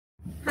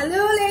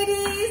Hello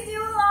ladies, new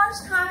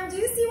launch time. Do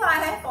you see what I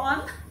have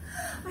on?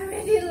 I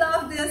really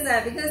love this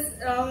because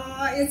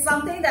it's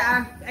something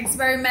that I've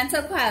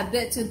experimented quite a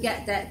bit to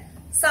get that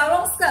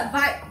sarong skirt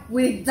vibe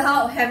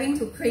without having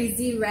to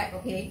crazy wrap,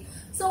 okay?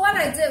 So what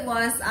I did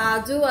was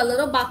do a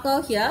little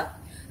buckle here,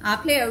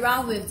 play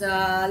around with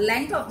the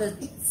length of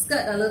the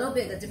skirt a little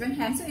bit, the different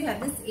hem. So you have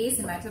this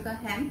asymmetrical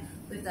hem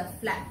with the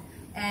flap.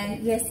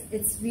 And yes,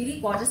 it's really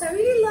gorgeous. I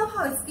really love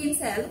how it skims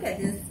here. Look at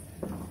this.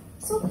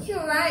 So cute,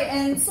 right?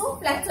 And so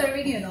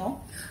flattering, you know.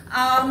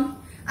 I'm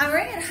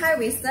wearing it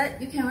high-waisted.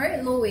 You can wear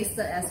it low-waisted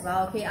as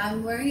well, okay?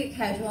 I'm wearing it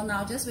casual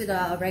now, just with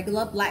a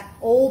regular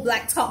old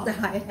black top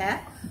that I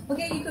have.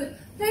 Okay, you could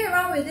play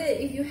around with it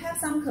if you have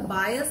some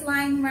kabayas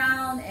lying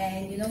around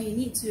and, you know, you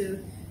need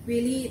to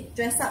really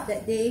dress up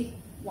that day.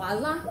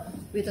 Voila,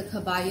 with a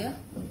kabaya.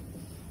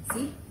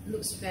 See?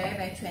 Looks very,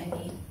 very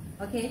trendy.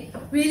 Okay?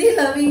 Really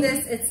loving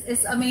this.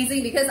 It's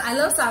amazing because I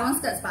love sarong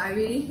skirts, but I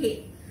really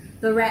hate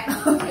the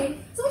wrap. Okay,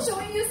 so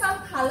showing you some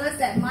colors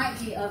that might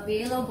be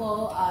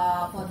available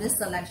for this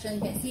selection.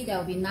 You can see there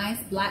will be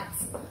nice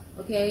blacks,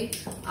 okay,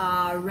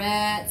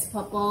 reds,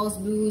 purples,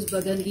 blues,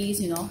 burgundies,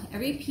 you know.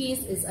 Every piece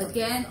is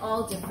again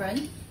all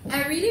different.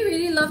 I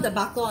really love the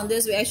buckle on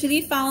this. We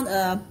actually found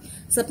a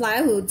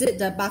supplier who did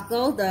the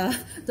buckle, the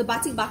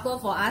batik buckle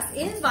for us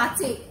in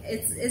batik.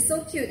 It's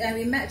so cute, and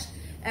we matched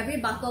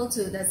every buckle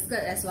to the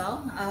skirt as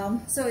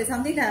well. So it's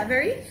something that I'm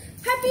very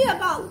happy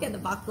about. Look at the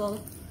buckle.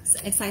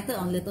 Excited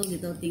on little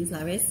things,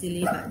 very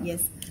silly, but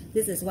yes,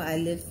 this is what I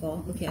live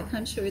for. Okay, I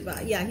can't show it,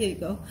 but yeah, here you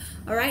go.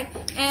 All right,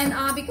 and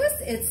because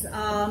it's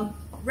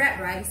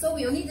wrap, right, so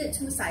we only did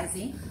two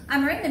sizing.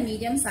 I'm wearing the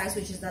medium size,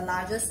 which is the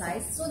largest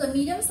size. So the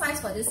medium size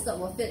for this skirt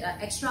will fit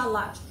an extra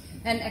large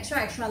and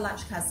extra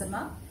large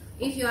customer.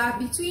 If you are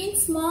between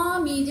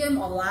small,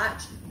 medium or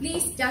large,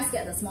 please just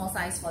get the small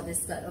size for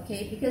this skirt,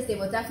 okay? Because they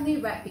will definitely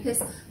wrap,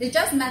 because it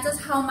just matters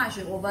how much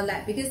you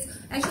overlap, because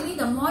actually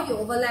the more you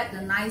overlap,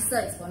 the nicer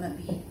it's going to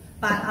be.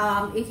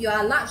 But if you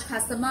are a large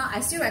customer, I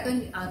still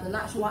reckon the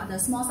large one, the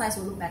small size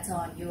will look better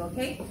on you,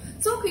 okay?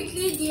 So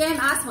quickly DM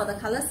us for the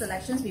color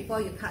selections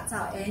before you cut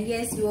out. And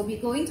yes, you will be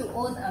going to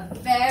own a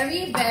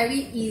very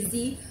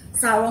easy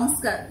sarong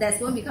skirt that's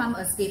going to become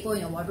a staple in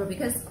your wardrobe,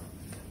 because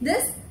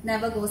this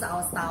never goes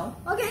out of style.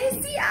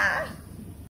 Okay, see ya!